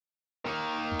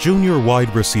Junior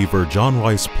wide receiver John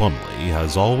Rhys Plumlee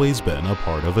has always been a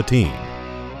part of a team,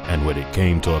 and when it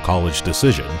came to a college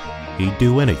decision, he'd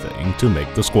do anything to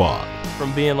make the squad.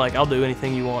 From being like, I'll do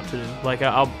anything you want to do. Like,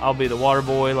 I'll be the water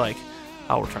boy, like,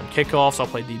 I'll return kickoffs, I'll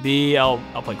play DB, I'll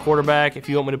play quarterback. If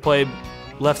you want me to play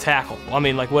left tackle, I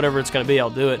mean, like, whatever it's going to be, I'll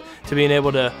do it. To being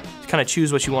able to kind of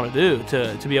choose what you want to do,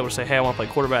 to be able to say, hey, I want to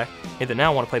play quarterback, and then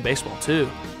now I want to play baseball too.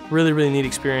 Really, really neat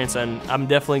experience, and I'm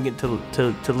definitely getting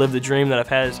to live the dream that I've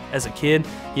had as a kid,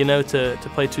 you know, to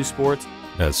play two sports.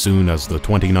 As soon as the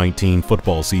 2019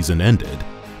 football season ended,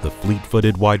 the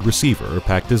fleet-footed wide receiver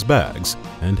packed his bags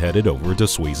and headed over to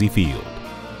Swayze Field.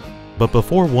 But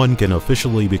before one can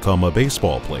officially become a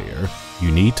baseball player, you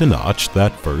need to notch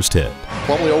that first hit.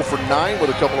 Plumlee 0 for 9 with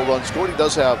a couple of runs scored. He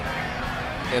does have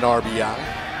an RBI.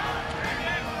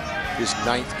 His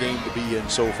 9th game to be in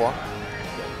so far.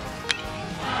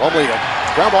 Plumlee,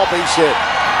 ground ball base hit.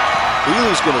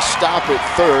 Healy's going to stop at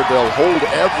third. They'll hold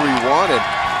everyone, and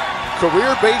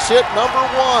career base hit number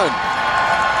 1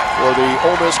 for the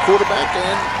Ole Miss quarterback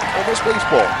and Ole Miss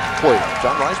baseball player,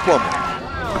 John Rhys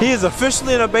Plumlee. He is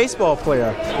officially a baseball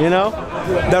player, you know?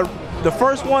 The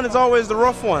first one is always the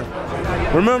rough one.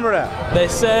 Remember that. They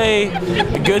say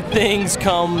good things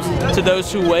come to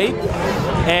those who wait,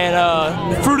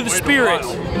 and the fruit of the spirit.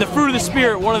 The fruit of the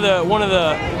spirit. One of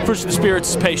the fruits of the spirit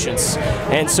is patience,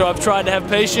 and so I've tried to have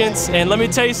patience. And let me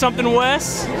tell you something,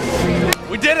 Wes.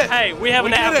 We did it. Hey, we have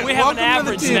an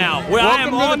average now. I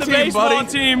am on the baseball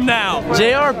team now.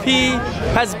 JRP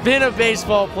has been a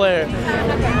baseball player.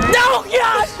 No,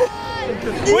 yes,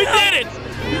 we did it.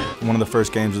 One of the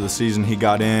first games of the season, he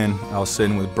got in. I was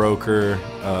sitting with Broker,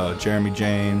 Jeremy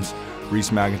James,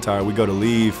 Rhys McIntyre. We go to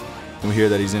leave, and we hear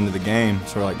that he's into the game.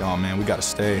 So we're like, oh man, we got to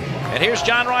stay. And here's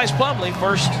John Rhys Plumlee,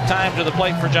 first time to the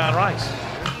plate for John Rhys.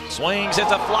 Swings,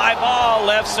 it's a fly ball,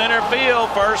 left center field.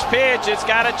 First pitch, it's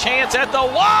got a chance at the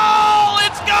wall.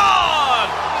 It's gone.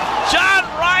 John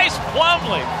Rhys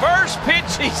Plumlee, first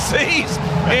pitch he sees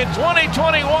in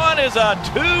 2021 is a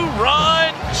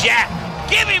 2-run jack.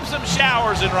 Give him some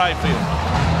showers in right field.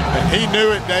 And he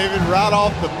knew it, David, right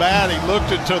off the bat. He looked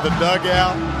into the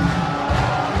dugout.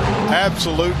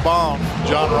 Absolute bomb,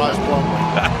 John Rhys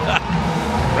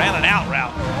Plumlee. Ran an out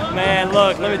route. Man,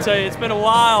 look, let me tell you, it's been a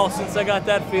while since I got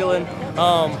that feeling.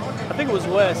 I think it was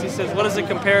Wes. He says, what does it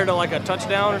compare to, like a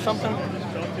touchdown or something?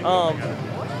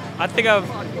 I think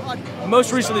I've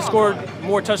most recently scored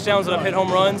more touchdowns than I've hit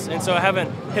home runs, and so I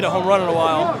haven't hit a home run in a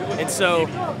while. And so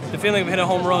the feeling of hitting a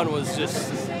home run was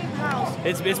just,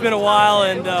 it's been a while,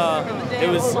 and it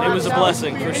was a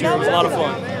blessing for sure. It was a lot of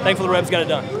fun. Thankful the Rebs got it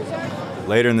done.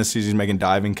 Later in the season, he's making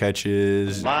diving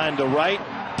catches. Line to right.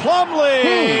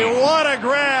 Plumlee, what a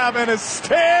grab and a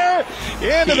stare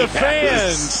into the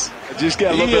fans. Just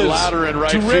got a little bit louder in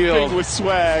right field. With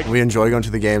swag. We enjoy going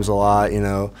to the games a lot, you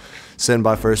know, sitting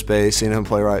by first base, seeing him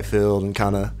play right field, and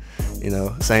kind of, you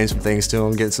know, saying some things to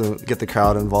him, get the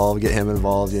crowd involved, get him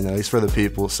involved. You know, he's for the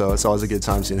people, so it's always a good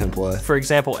time seeing him play. For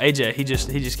example, AJ, he just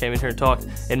came in here and talked,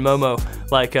 and Momo,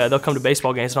 like they'll come to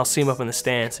baseball games and I'll see them up in the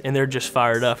stands, and they're just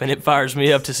fired up, and it fires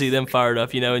me up to see them fired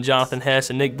up. You know, and Jonathan Hess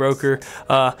and Nick Broker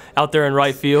out there in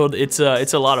right field, it's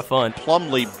a lot of fun.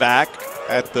 Plumlee back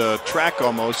at the track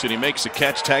almost, and he makes a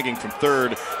catch. Tagging from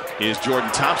third is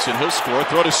Jordan Thompson. He'll score.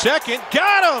 Throw to second.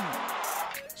 Got him.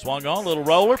 Swung on, little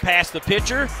roller, past the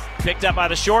pitcher, picked up by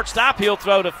the shortstop. He'll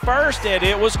throw to first, and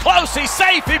it was close. He's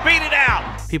safe. He beat it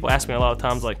out. People ask me a lot of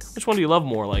times, like, which one do you love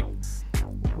more? Like,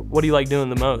 what do you like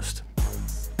doing the most?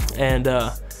 And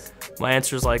my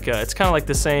answer is like, it's kind of like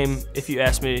the same if you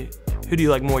ask me, who do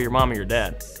you like more, your mom or your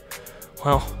dad?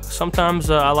 Well, sometimes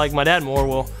I like my dad more.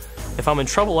 Well, if I'm in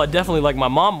trouble, I definitely like my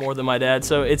mom more than my dad.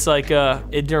 So it's like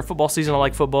during football season, I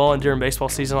like football, and during baseball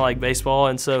season, I like baseball.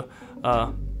 And so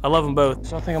I love them both.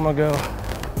 So I think I'm gonna go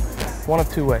one of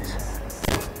two ways.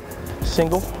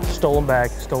 Single, stolen bag,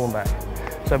 stolen bag.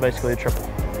 So basically a triple.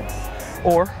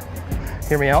 Or,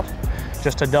 hear me out,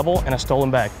 just a double and a stolen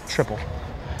bag, triple.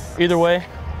 Either way,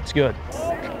 it's good.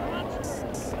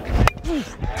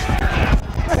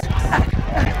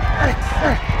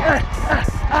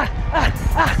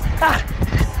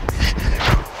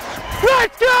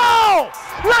 Let's go!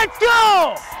 Let's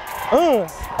go!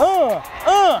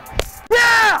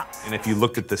 Yeah! And if you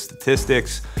looked at the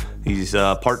statistics, he's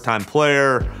a part-time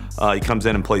player. He comes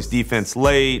in and plays defense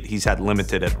late. He's had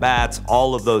limited at-bats,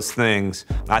 all of those things.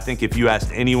 I think if you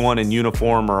asked anyone in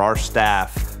uniform or our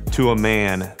staff to a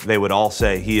man, they would all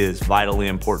say he is vitally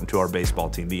important to our baseball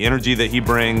team. The energy that he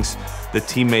brings, the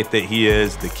teammate that he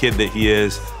is, the kid that he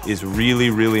is really,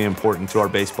 really important to our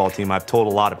baseball team. I've told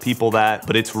a lot of people that,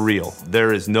 but it's real.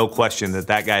 There is no question that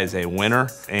that guy is a winner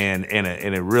and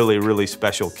a really, really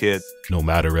special kid. No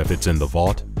matter if it's in the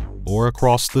vault or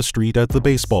across the street at the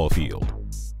baseball field,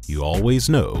 you always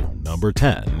know number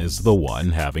 10 is the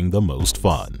one having the most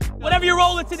fun. Whatever you're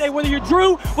rolling today, whether you're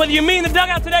Drew, whether you're me in the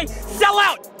dugout today, sell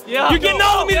out. Yeah. You're getting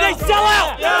all of me today, sell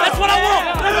out. Yeah. That's what I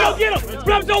want. Let's go get him.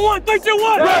 Reps on 1, 3, 2,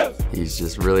 1. He's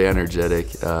just really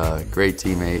energetic, great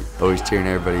teammate, always cheering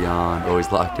everybody on,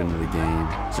 always locked into the game.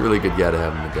 He's a really good guy to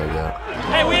have in the dugout.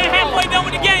 Hey, we ain't halfway done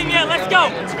with the game yet. Let's go.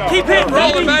 Keep hitting,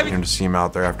 rolling, baby. And to see him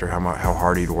out there after how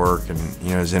hard he'd work, and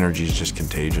his energy is just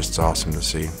contagious. It's awesome to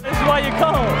see. This is why you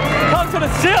come. Come to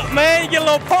the zip, man. You get a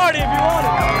little party if you want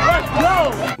it. Let's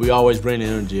go. We always bring the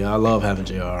energy. I love having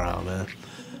JR around, man.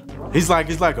 He's like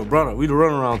a brother. We the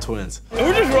runaround twins. And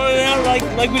we're just running around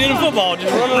like we did in football,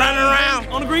 just running around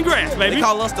on the green grass, baby. They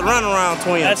call us the runaround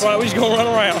twins. That's right. We just gonna run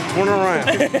around. Run around.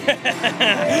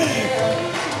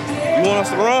 You want us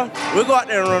to run? We'll go out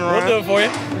there and run around. We'll do it for you.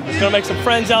 Just gonna make some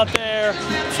friends out there.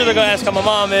 I'm sure they're gonna ask how my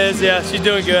mom is. Yeah, she's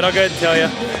doing good. I'll go ahead and tell you.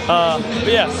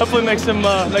 But yeah, hopefully make some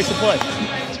play.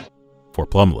 For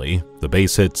Plumlee, the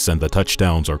base hits and the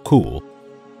touchdowns are cool,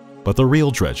 but the real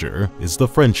treasure is the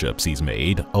friendships he's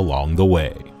made along the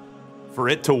way. For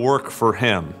it to work for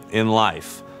him in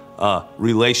life,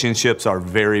 relationships are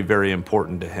very, very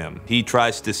important to him. He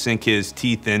tries to sink his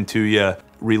teeth into you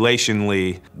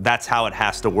relationally. That's how it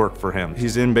has to work for him.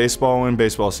 He's in baseball when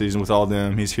baseball season with all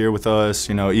them. He's here with us,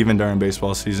 even during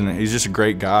baseball season. He's just a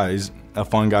great guy. He's a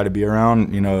fun guy to be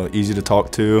around, easy to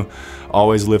talk to,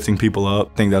 always lifting people up.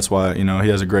 I think that's why, he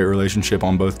has a great relationship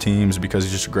on both teams, because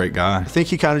he's just a great guy. I think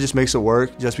he kind of just makes it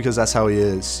work just because that's how he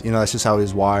is. That's just how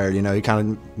he's wired. He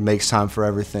kind of makes time for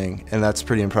everything, and that's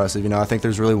pretty impressive. I think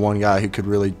there's really one guy who could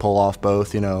really pull off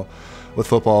both, with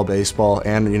football, baseball,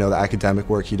 and, the academic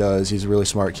work he does. He's a really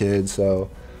smart kid, so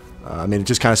it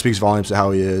just kind of speaks volumes to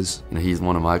how he is. He's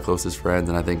one of my closest friends,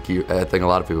 and I think a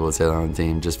lot of people would say that on the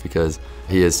team, just because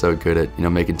he is so good at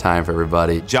making time for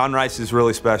everybody. John Rhys is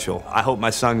really special. I hope my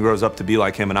son grows up to be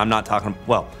like him, and I'm not talking,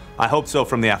 well, I hope so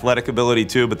from the athletic ability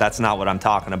too, but that's not what I'm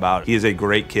talking about. He is a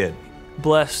great kid.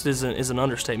 Blessed is an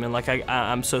understatement. Like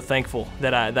I'm so thankful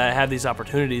that I have these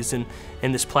opportunities, and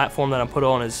this platform that I'm put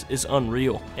on is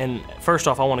unreal. And first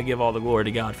off, I want to give all the glory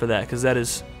to God for that, because that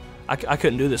is, I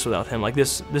couldn't do this without Him. Like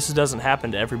this doesn't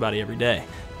happen to everybody every day,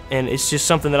 and it's just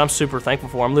something that I'm super thankful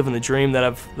for. I'm living the dream that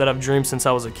I've dreamed since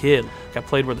I was a kid. I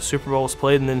played where the Super Bowl was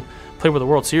played, and then played where the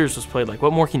World Series was played. Like,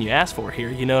 what more can you ask for here?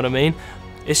 You know what I mean?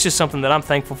 It's just something that I'm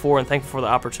thankful for, and thankful for the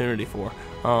opportunity for.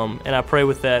 And I pray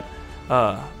with that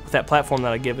platform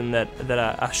that I give, and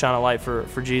that I shine a light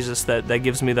for Jesus, that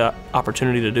gives me the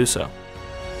opportunity to do so.